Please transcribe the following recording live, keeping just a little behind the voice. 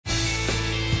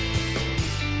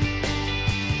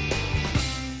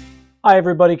Hi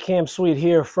everybody, Cam Sweet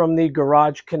here from the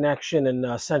Garage Connection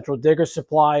and Central Digger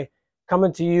Supply,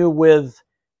 coming to you with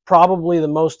probably the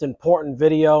most important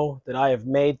video that I have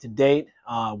made to date.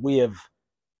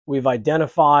 We've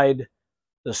identified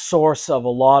the source of a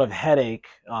lot of headache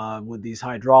with these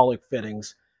hydraulic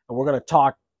fittings, and we're going to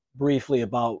talk briefly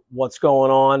about what's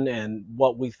going on and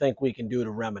what we think we can do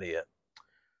to remedy it.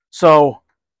 So,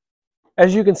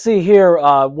 as you can see here,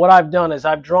 what I've done is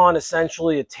I've drawn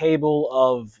essentially a table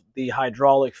of the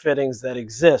hydraulic fittings that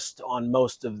exist on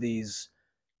most of these,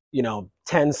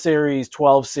 10 series,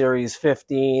 12 series,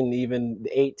 15, even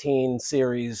 18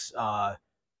 series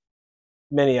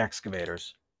mini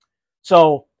excavators.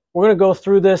 So we're going to go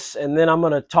through this, and then I'm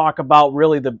going to talk about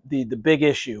really the big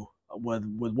issue with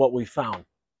what we found.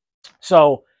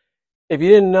 So if you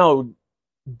didn't know,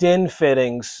 DIN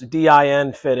fittings,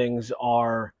 DIN fittings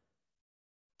are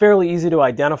fairly easy to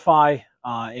identify,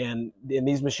 and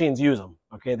these machines use them.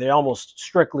 Okay, they almost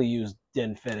strictly use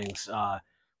DIN fittings,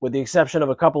 with the exception of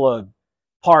a couple of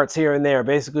parts here and there.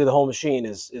 Basically, the whole machine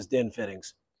is DIN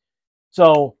fittings.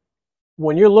 So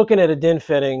when you're looking at a DIN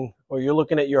fitting, or you're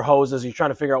looking at your hoses, you're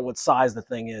trying to figure out what size the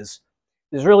thing is,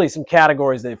 there's really some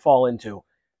categories they fall into.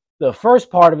 The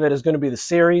first part of it is going to be the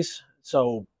series,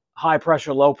 so high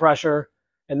pressure, low pressure,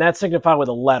 and that's signified with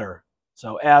a letter.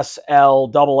 So S, L,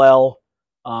 double L.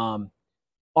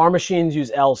 Our machines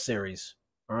use L series,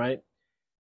 all right?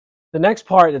 The next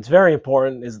part that's very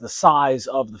important is the size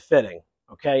of the fitting,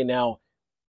 okay? Now,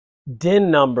 DIN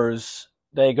numbers,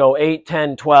 they go 8,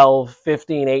 10, 12,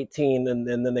 15, 18, and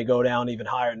then they go down even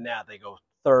higher than that. They go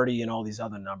 30 and all these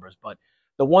other numbers. But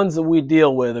the ones that we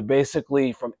deal with are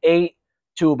basically from 8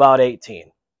 to about 18,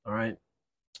 all right?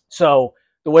 So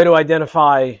the way to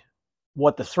identify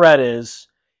what the thread is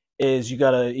you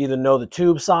got to either know the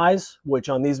tube size, which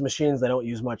on these machines, they don't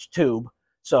use much tube.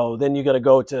 So then you got to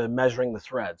go to measuring the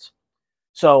threads.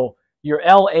 So your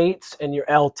L8s and your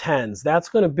L10s, that's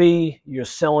going to be your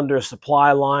cylinder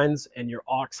supply lines and your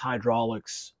aux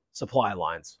hydraulics supply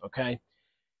lines, okay?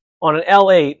 On an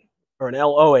L8 or an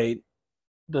L08,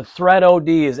 the thread OD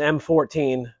is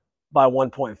M14 by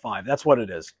 1.5. That's what it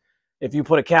is. If you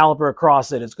put a caliper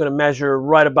across it, it's going to measure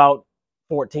right about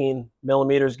 14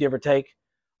 millimeters, give or take.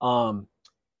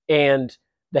 And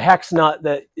the hex nut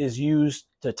that is used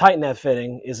to tighten that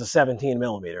fitting is a 17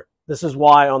 millimeter. This is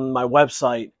why on my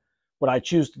website, what I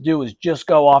choose to do is just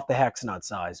go off the hex nut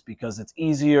size, because it's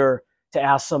easier to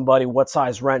ask somebody what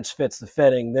size wrench fits the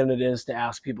fitting than it is to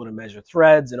ask people to measure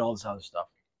threads and all this other stuff.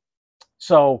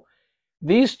 So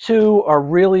these two are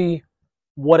really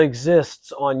what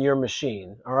exists on your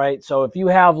machine, all right? So if you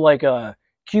have like a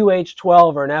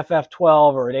QH12 or an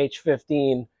FF12 or an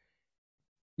H15,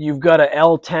 you've got a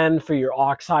L10 for your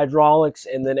aux hydraulics,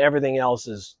 and then everything else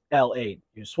is L8.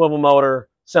 Your swivel motor,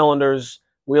 cylinders,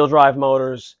 wheel drive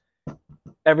motors,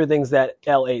 everything's that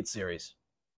L8 series.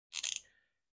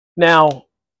 Now,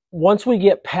 once we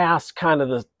get past kind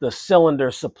of the cylinder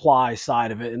supply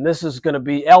side of it, and this is going to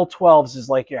be L12s is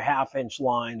like your half-inch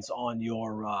lines on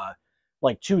your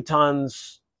like 2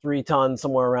 tons, 3 tons,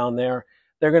 somewhere around there.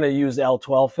 They're going to use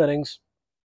L12 fittings.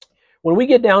 When we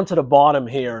get down to the bottom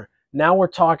here, now we're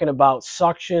talking about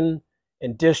suction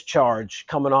and discharge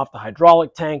coming off the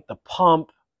hydraulic tank, the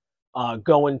pump,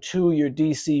 going to your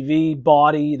DCV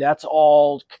body. That's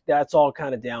all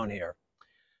kind of down here.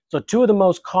 So two of the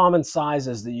most common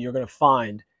sizes that you're going to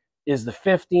find is the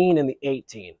 15 and the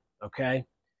 18, okay?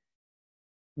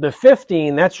 The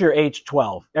 15, that's your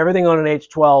H12. Everything on an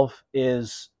H12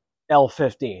 is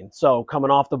L15. So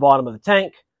coming off the bottom of the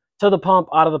tank, to the pump,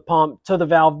 out of the pump, to the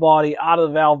valve body, out of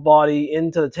the valve body,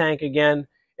 into the tank again,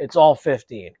 it's all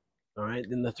 15, all right?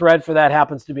 And the thread for that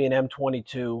happens to be an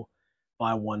M22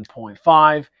 by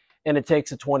 1.5, and it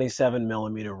takes a 27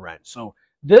 millimeter wrench. So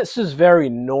this is very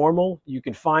normal. You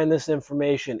can find this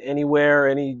information anywhere,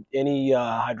 any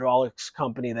hydraulics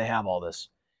company, they have all this.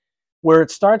 Where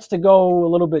it starts to go a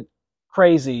little bit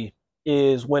crazy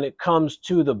is when it comes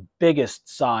to the biggest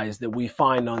size that we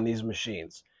find on these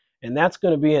machines. And that's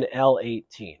going to be an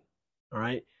L18, all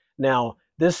right? Now,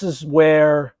 this is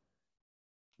where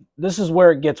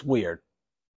it gets weird.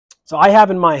 So I have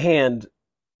in my hand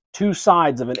 2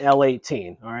 sides of an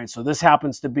L18, all right? So this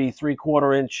happens to be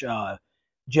 3/4 inch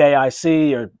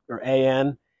JIC or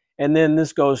AN, and then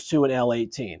this goes to an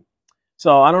L18.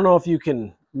 So I don't know if you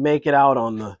can make it out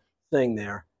on the thing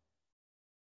there.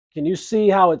 Can you see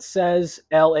how it says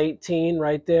L18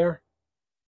 right there?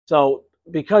 So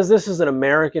because this is an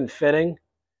American fitting,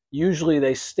 usually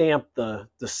they stamp the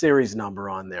series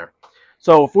number on there.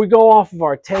 So if we go off of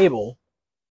our table,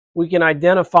 we can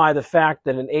identify the fact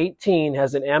that an 18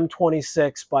 has an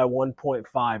M26 by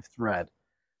 1.5 thread.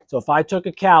 So if I took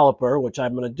a caliper, which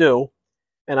I'm going to do,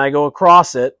 and I go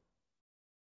across it,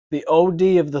 the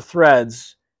OD of the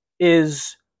threads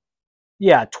is,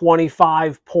 yeah,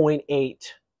 25.8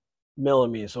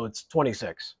 millimeters. So it's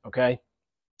 26, okay?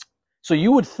 So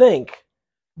you would think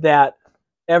that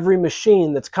every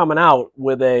machine that's coming out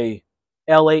with a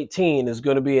L18 is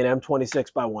going to be an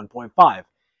M26 by 1.5.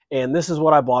 And this is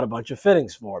what I bought a bunch of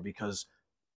fittings for, because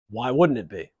why wouldn't it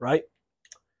be, right?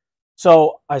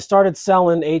 So I started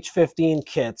selling H15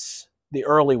 kits, the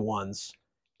early ones,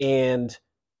 and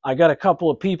I got a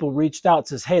couple of people reached out and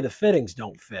says, hey, the fittings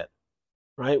don't fit,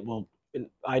 right? Well,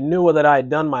 I knew that I had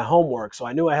done my homework, so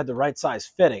I knew I had the right size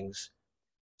fittings.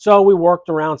 So we worked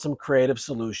around some creative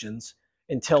solutions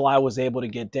until I was able to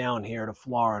get down here to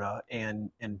Florida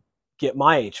and get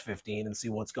my H15 and see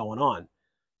what's going on.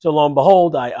 So lo and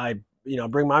behold, I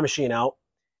bring my machine out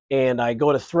and I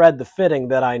go to thread the fitting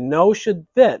that I know should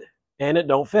fit, and it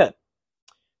don't fit.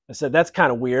 I said, that's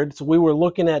kind of weird. So we were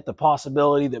looking at the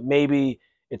possibility that maybe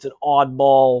it's an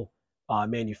oddball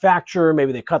manufacturer.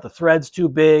 Maybe they cut the threads too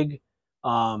big.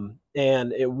 And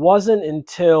it wasn't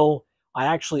until I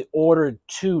actually ordered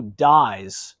 2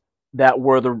 dies that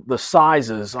were the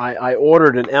sizes. I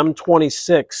ordered an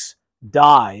M26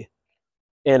 die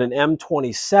and an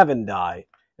M27 die,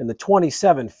 and the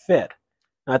 27 fit.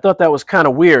 And I thought that was kind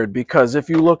of weird, because if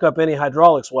you look up any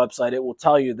hydraulics website, it will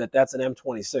tell you that that's an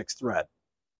M26 thread.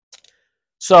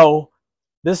 So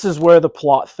this is where the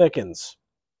plot thickens.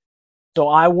 So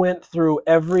I went through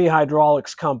every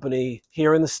hydraulics company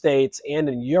here in the States and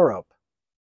in Europe,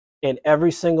 and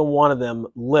every single one of them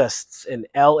lists an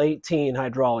L18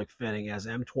 hydraulic fitting as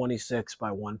M26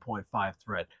 by 1.5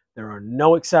 thread. There are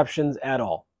no exceptions at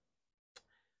all.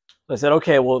 So I said,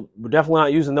 okay, well, we're definitely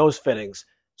not using those fittings.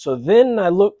 So then I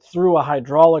looked through a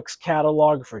hydraulics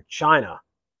catalog for China,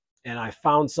 and I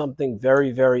found something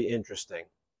very, very interesting.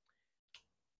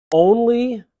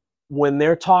 Only when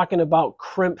they're talking about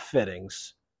crimp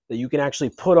fittings that you can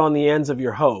actually put on the ends of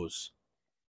your hose,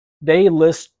 they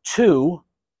list 2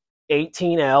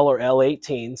 18L or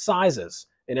L18 sizes,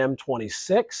 an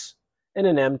M26 and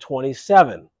an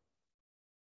M27.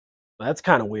 That's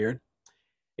kind of weird.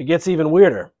 It gets even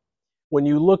weirder. When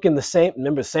you look in the same,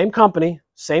 remember, same company,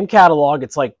 same catalog,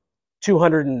 it's like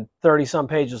 230 some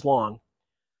pages long.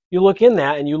 You look in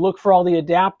that and you look for all the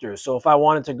adapters. So if I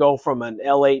wanted to go from an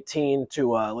L18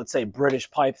 to let's say British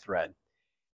pipe thread,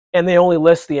 and they only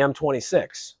list the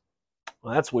M26.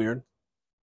 Well, that's weird.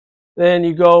 Then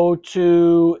you go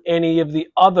to any of the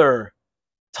other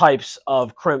types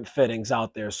of crimp fittings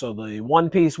out there. So the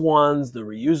one-piece ones, the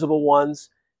reusable ones,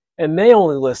 and they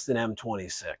only list an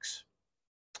M26.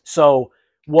 So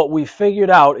what we figured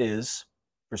out is,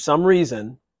 for some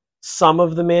reason, some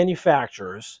of the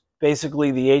manufacturers,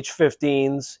 basically the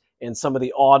H15s and some of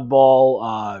the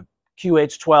oddball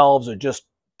QH12s or just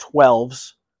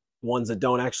 12s, ones that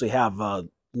don't actually have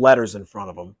letters in front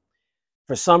of them,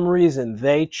 for some reason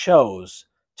they chose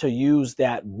to use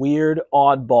that weird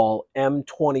oddball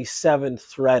M27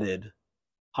 threaded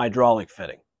hydraulic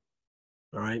fitting.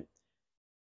 All right.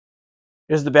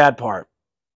 Here's the bad part.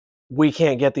 We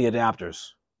can't get the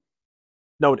adapters.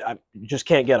 No, you just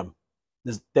can't get them.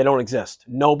 They don't exist.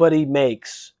 Nobody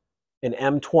makes an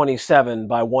M27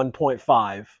 by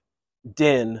 1.5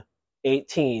 DIN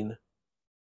 18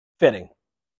 fitting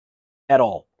at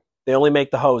all. They only make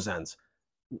the hose ends.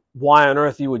 Why on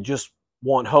earth you would just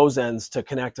want hose ends to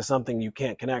connect to something you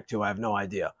can't connect to, I have no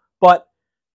idea. But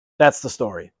that's the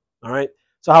story. All right.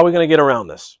 So how are we going to get around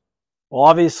this? Well,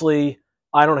 obviously,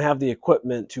 I don't have the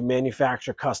equipment to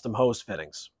manufacture custom hose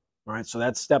fittings. All right. So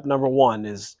that's step number 1,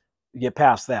 is to get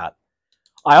past that.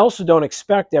 I also don't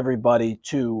expect everybody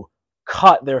to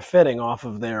cut their fitting off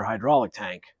of their hydraulic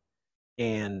tank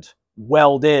and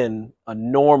weld in a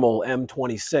normal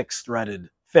M26 threaded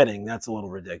fitting. That's a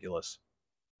little ridiculous.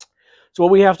 So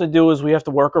what we have to do is we have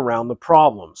to work around the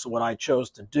problem. So what I chose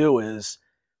to do is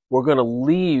we're going to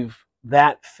leave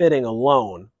that fitting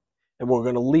alone, and we're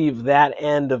going to leave that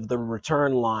end of the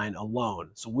return line alone.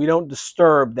 So we don't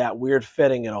disturb that weird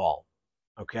fitting at all.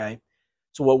 Okay?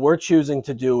 So what we're choosing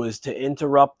to do is to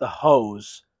interrupt the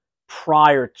hose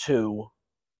prior to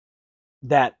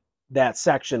that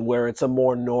section where it's a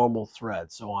more normal thread.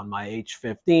 So on my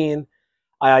H15,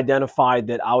 I identified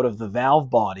that out of the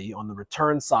valve body on the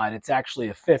return side, it's actually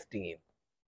a 15.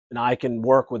 And I can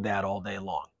work with that all day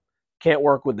long. Can't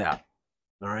work with that.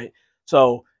 All right.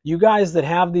 So you guys that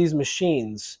have these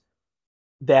machines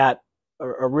that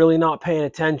are really not paying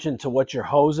attention to what your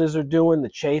hoses are doing, the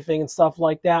chafing and stuff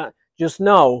like that, just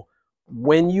know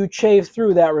when you chafe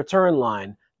through that return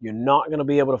line, you're not going to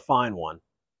be able to find one.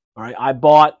 All right. I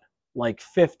bought like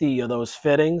 50 of those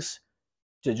fittings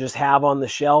to just have on the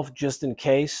shelf just in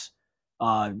case,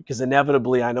 because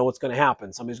inevitably I know what's going to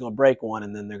happen. Somebody's going to break one,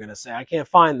 and then they're going to say, I can't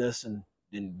find this, and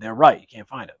they're right, you can't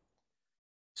find it.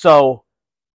 So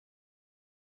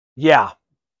yeah,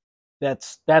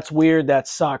 that's weird, that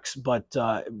sucks, but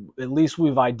at least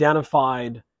we've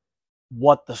identified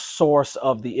what the source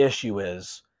of the issue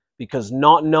is, because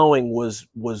not knowing was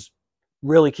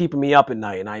really keeping me up at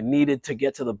night, and I needed to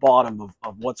get to the bottom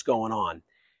of what's going on,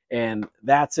 and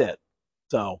that's it.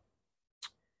 So,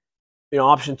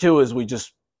 option 2 is we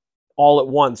just all at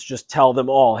once just tell them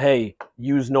all, hey,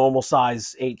 use normal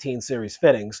size 18 series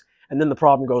fittings, and then the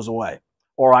problem goes away.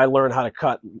 Or I learn how to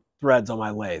cut threads on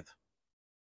my lathe.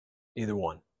 Either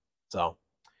one. So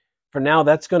for now,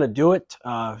 that's going to do it.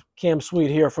 Cam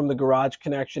Sweet here from the Garage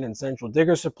Connection and Central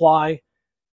Digger Supply.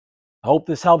 I hope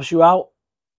this helps you out.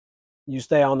 You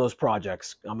stay on those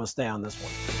projects. I'm going to stay on this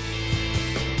one.